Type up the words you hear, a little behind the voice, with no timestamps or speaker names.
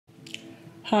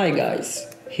Hi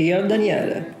guys, here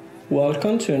Daniele.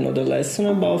 Welcome to another lesson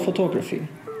about photography.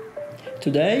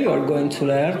 Today you are going to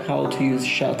learn how to use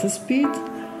shutter speed,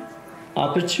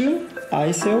 aperture,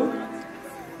 ISO,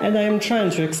 and I am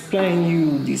trying to explain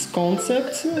you this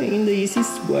concept in the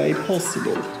easiest way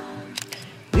possible.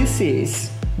 This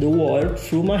is the world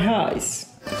through my eyes.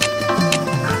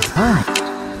 Hi.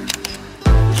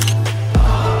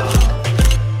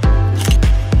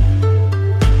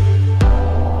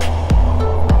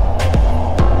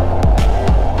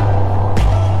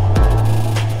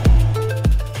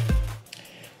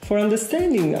 For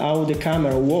understanding how the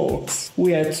camera works,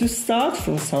 we have to start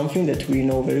from something that we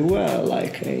know very well,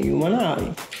 like a human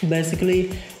eye.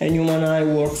 Basically, a human eye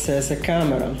works as a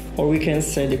camera, or we can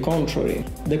say the contrary.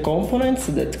 The components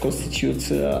that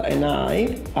constitute an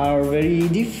eye are very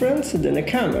different than a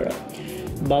camera,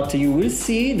 but you will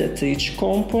see that each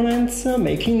component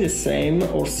making the same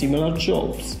or similar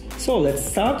jobs. So let's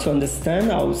start to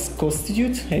understand how it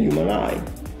constitutes a human eye.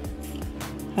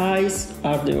 Eyes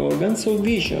are the organs of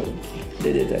vision.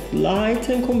 They detect light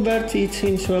and convert it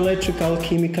into electrical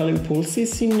chemical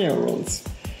impulses in neurons.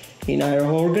 In our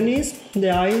organism, the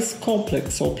eye is a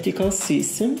complex optical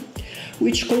system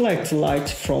which collects light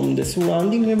from the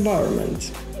surrounding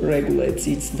environment, regulates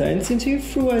its density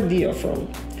through a diaphragm,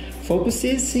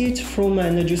 focuses it from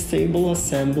an adjustable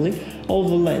assembly of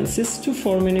the lenses to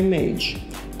form an image,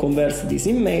 converts this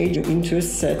image into a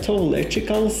set of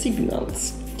electrical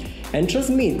signals, and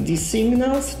transmit these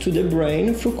signals to the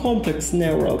brain through complex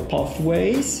neural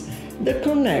pathways that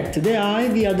connect the eye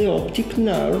via the optic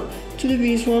nerve to the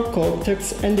visual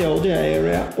cortex and the other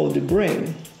area of the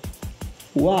brain.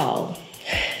 Wow,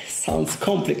 sounds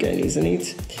complicated, isn't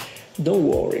it? Don't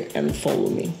worry and follow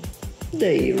me.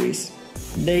 The iris.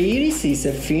 The iris is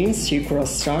a thin circular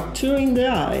structure in the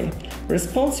eye,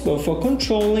 responsible for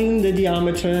controlling the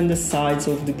diameter and the size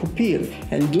of the pupil,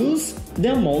 and thus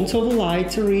the amount of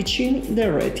light reaching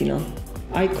the retina.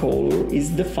 Eye color is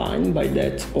defined by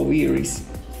that of iris.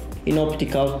 In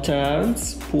optical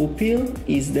terms, pupil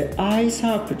is the eye's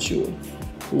aperture,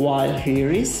 while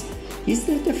iris is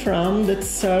the diaphragm that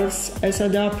serves as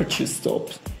an aperture stop.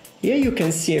 Here you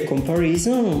can see a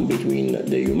comparison between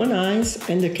the human eyes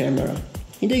and the camera.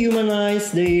 In the human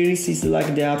eyes, the iris is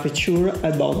like the aperture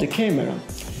above the camera.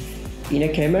 In a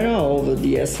camera of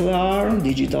DSLR,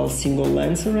 digital single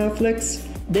lens reflex,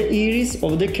 the iris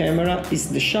of the camera is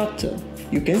the shutter.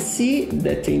 You can see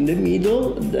that in the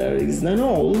middle there is an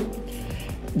hole.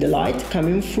 The light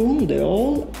coming through the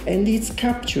hole and it's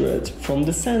captured from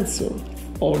the sensor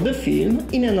or the film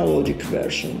in an analogic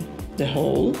version. The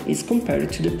hole is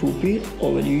compared to the pupil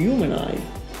of the human eye.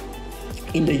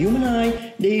 In the human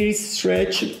eye, the iris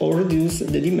stretches or reduces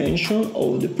the dimension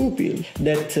of the pupil.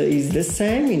 That is the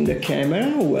same in the camera,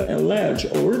 where enlarge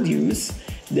or reduce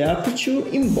the aperture.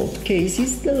 In both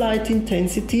cases, the light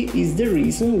intensity is the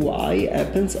reason why it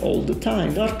happens all the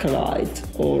time. Dark light,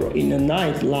 or in a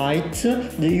nightlight,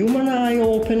 the human eye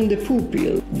opens the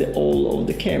pupil, the hole of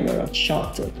the camera,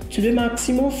 shutter, to the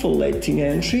maximum for letting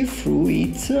entry through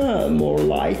it more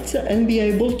light and be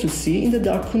able to see in the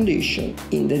dark condition.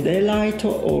 In the daylight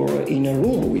or in a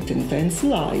room with intense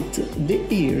light, the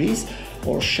iris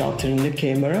or shutter in the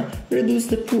camera reduces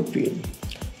the pupil,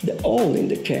 the hole in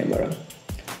the camera.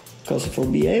 Because for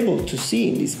be able to see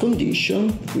in this condition,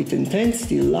 with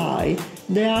intensity light,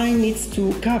 the eye needs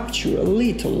to capture a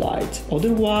little light,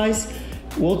 otherwise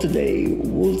what they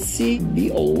would see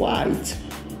be all white,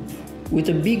 with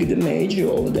a big damage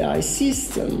of the eye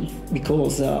system,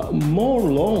 because more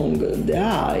long the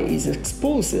eye is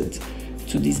exposed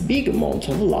to this big amount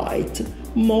of light,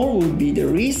 more will be the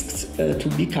risks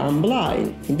to become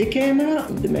blind. In the camera,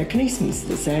 the mechanism is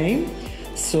the same.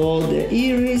 So the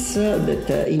iris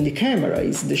that in the camera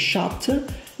is the shutter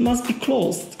must be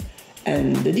closed,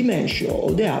 and the dimension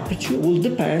of the aperture will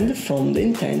depend from the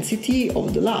intensity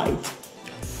of the light.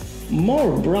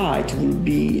 More bright will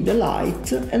be the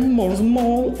light and more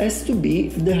small has to be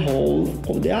the hole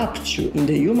of the aperture. In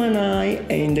the human eye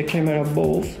and in the camera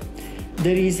both,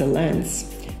 there is a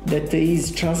lens that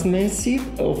is transmissive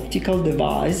optical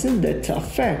device that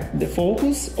affects the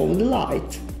focus of the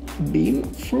light beam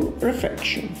through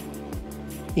refraction.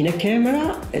 In a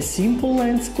camera, a simple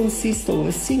lens consists of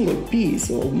a single piece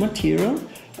of material,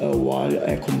 while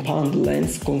a compound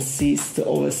lens consists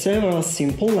of several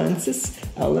simple lenses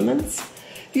elements.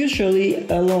 Usually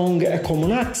along a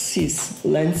common axis,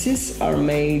 lenses are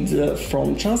made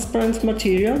from transparent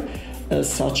material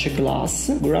such as glass,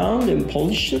 ground and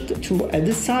polished to a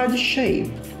desired shape.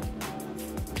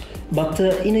 But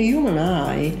in a human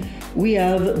eye, we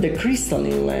have the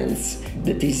crystalline lens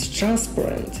that is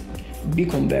transparent.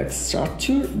 biconvex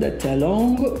structure that,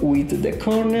 along with the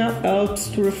cornea, helps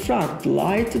to refract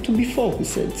light to be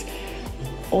focused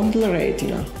on the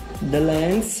retina. The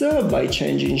lens, by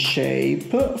changing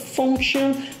shape,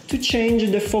 functions to change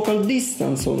the focal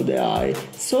distance of the eye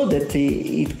so that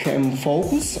it can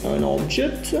focus an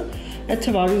object at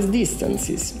various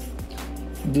distances,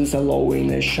 thus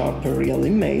allowing a sharper real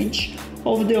image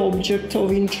of the object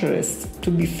of interest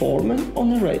to be formed on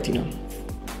the retina.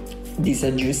 This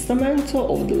adjustment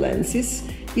of the lenses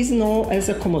is known as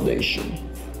accommodation.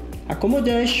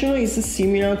 Accommodation is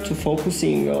similar to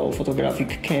focusing a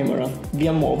photographic camera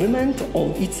via movement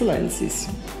of its lenses.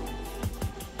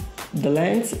 The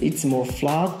lens is more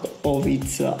flat on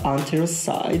its anterior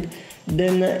side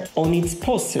than on its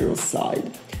posterior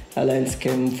side. A lens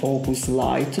can focus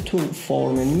light to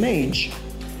form an image,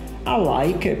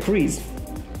 unlike a prism,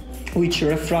 which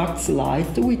refracts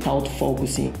light without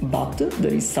focusing. But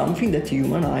there is something that the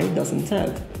human eye doesn't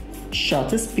have: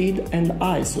 shutter speed and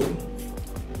ISO.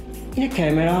 In a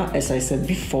camera, as I said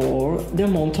before, the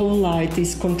amount of light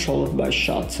is controlled by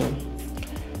shutter.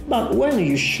 But when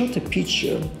you shoot a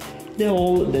picture, the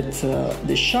hole that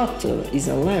the shutter is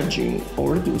enlarging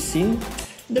or reducing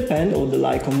depends on the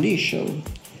light condition.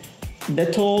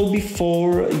 That hole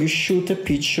before you shoot a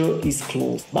picture is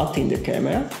closed, but in the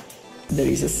camera there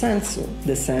is a sensor.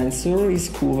 The sensor is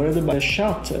covered by a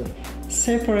shutter,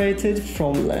 separated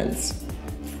from lens.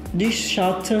 This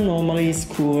shutter normally is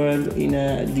covered in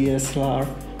a DSLR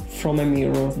from a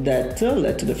mirror that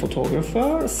let the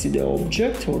photographer see the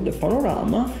object or the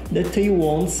panorama that he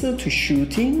wants to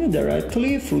shoot in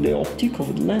directly through the optic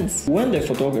of the lens. When the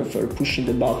photographer pushes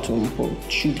the button for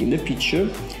shooting the picture,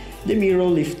 the mirror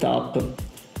lifts up,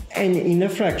 and in a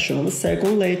fraction of a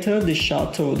second later the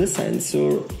shutter of the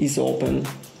sensor is open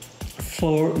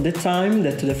for the time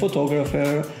that the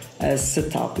photographer has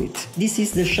set up it. This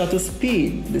is the shutter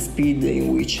speed, the speed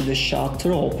in which the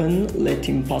shutter opens,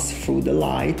 letting pass through the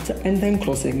light and then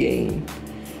close again.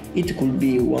 It could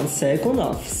be 1 second,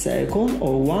 half second,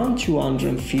 or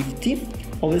 1/250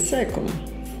 of a second.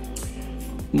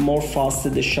 More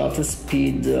fast the shutter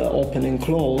speed open and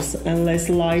close, and less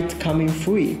light coming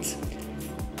through it.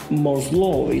 More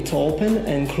slow it open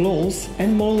and close,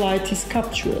 and more light is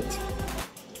captured.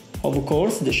 Of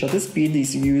course, the shutter speed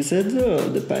is used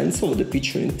depends on the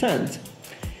picture intent.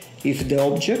 If the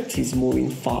object is moving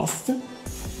fast,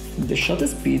 the shutter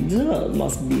speed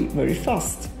must be very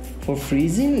fast for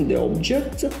freezing the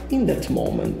object in that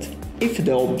moment. If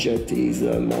the object is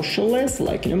motionless,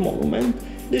 like in a monument,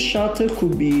 the shutter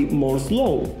could be more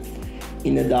slow.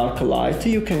 In a dark light,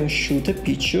 you can shoot a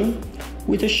picture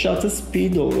with a shutter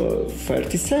speed of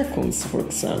 30 seconds, for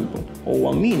example, or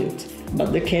 1 minute.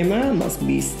 But the camera must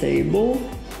be stable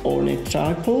on a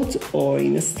tripod or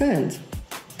in a stand,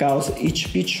 because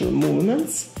each picture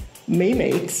movements may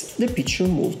make the picture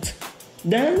moved.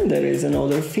 Then there is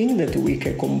another thing that we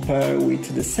can compare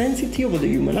with the sensitivity of the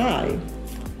human eye.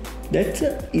 That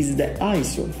is the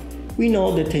ISO. We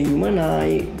know that a human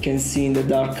eye can see in the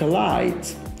dark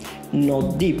light,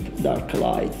 not deep dark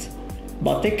light.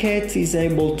 But a cat is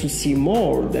able to see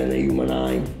more than a human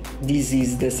eye. This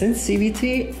is the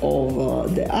sensitivity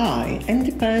of the eye and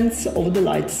depends on the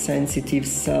light sensitive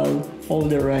cell of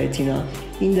the retina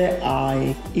in the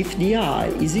eye, if the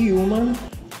eye is human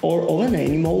or of an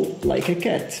animal like a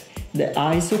cat. The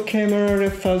ISO camera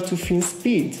refers to film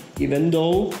speed, even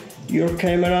though your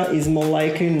camera is more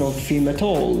likely not film at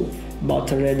all. But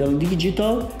Redal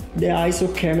Digital, the ISO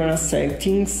camera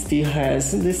setting still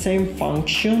has the same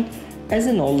function as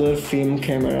in older film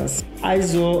cameras.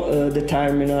 ISO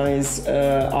determines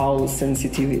how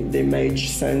sensitive the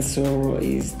image sensor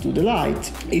is to the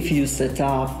light. If you set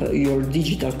up your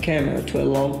digital camera to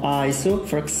allow ISO,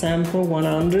 for example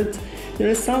 100, the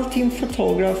resulting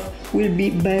photograph will be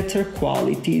better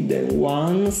quality than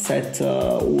one set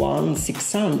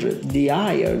 1600. The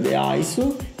higher the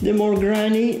ISO, the more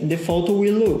grainy the photo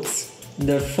will look.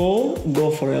 Therefore,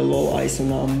 go for a low ISO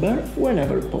number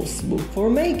whenever possible. For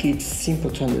make it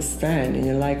simple to understand, in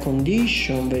a light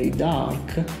condition, very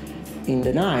dark, in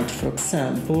the night for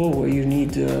example, where you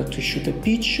need to shoot a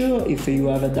picture, if you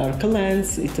have a dark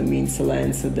lens, it means a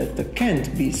lens that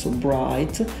can't be so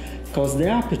bright, because the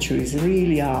aperture is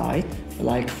really high,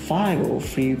 like 5 or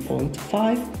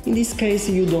 3.5. In this case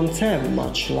you don't have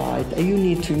much light and you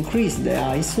need to increase the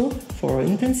ISO for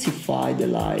intensify the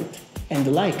light. And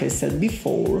like I said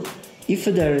before, if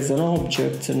there is an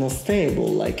object not stable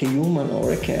like a human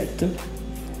or a cat,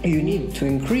 you need to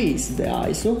increase the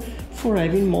ISO for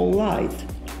having more light.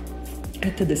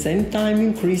 At the same time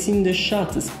increasing the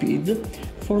shutter speed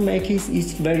for making it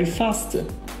very fast.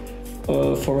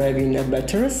 for having a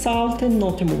better result and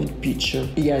not a moved picture.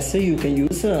 Yes, you can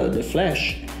use the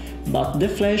flash, but the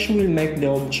flash will make the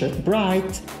object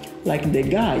bright, like the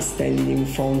guy standing in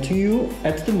front of you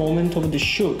at the moment of the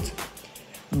shoot,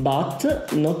 but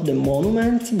not the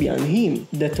monument behind him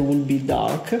that will be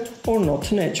dark or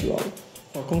not natural.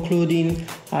 For concluding,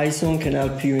 ISO can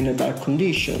help you in a dark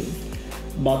condition,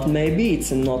 but maybe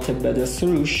it's not a better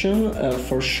solution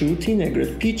for shooting a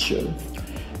great picture.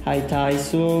 High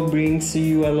ISO brings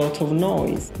you a lot of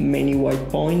noise, many white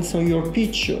points on your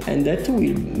picture, and that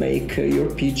will make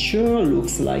your picture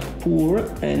looks like poor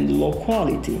and low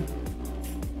quality.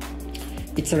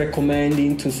 It's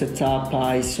recommending to set up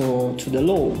ISO to the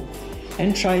low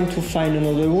and trying to find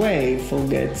another way for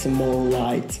getting more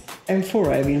light and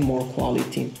for having more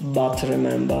quality. But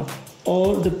remember,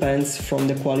 all depends from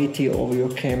the quality of your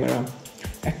camera.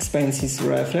 Expensive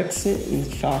reflex, in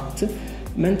fact,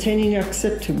 maintaining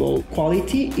acceptable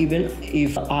quality even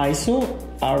if ISO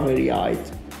are very high.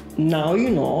 Now you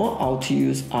know how to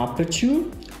use aperture,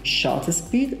 shutter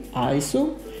speed,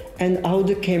 ISO, and how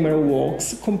the camera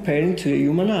works comparing to a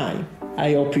human eye.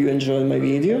 I hope you enjoyed my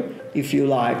video. If you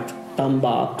liked, thumb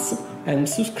ups and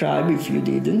subscribe if you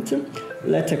didn't.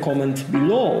 Let a comment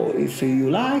below if you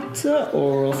liked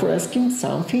or for asking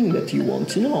something that you want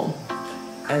to know.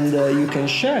 And you can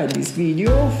share this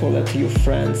video for let your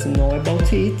friends know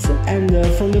about it, and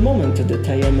from the moment that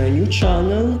I am a new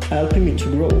channel, helping me to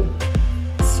grow.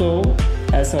 So,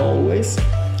 as always,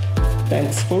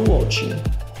 thanks for watching.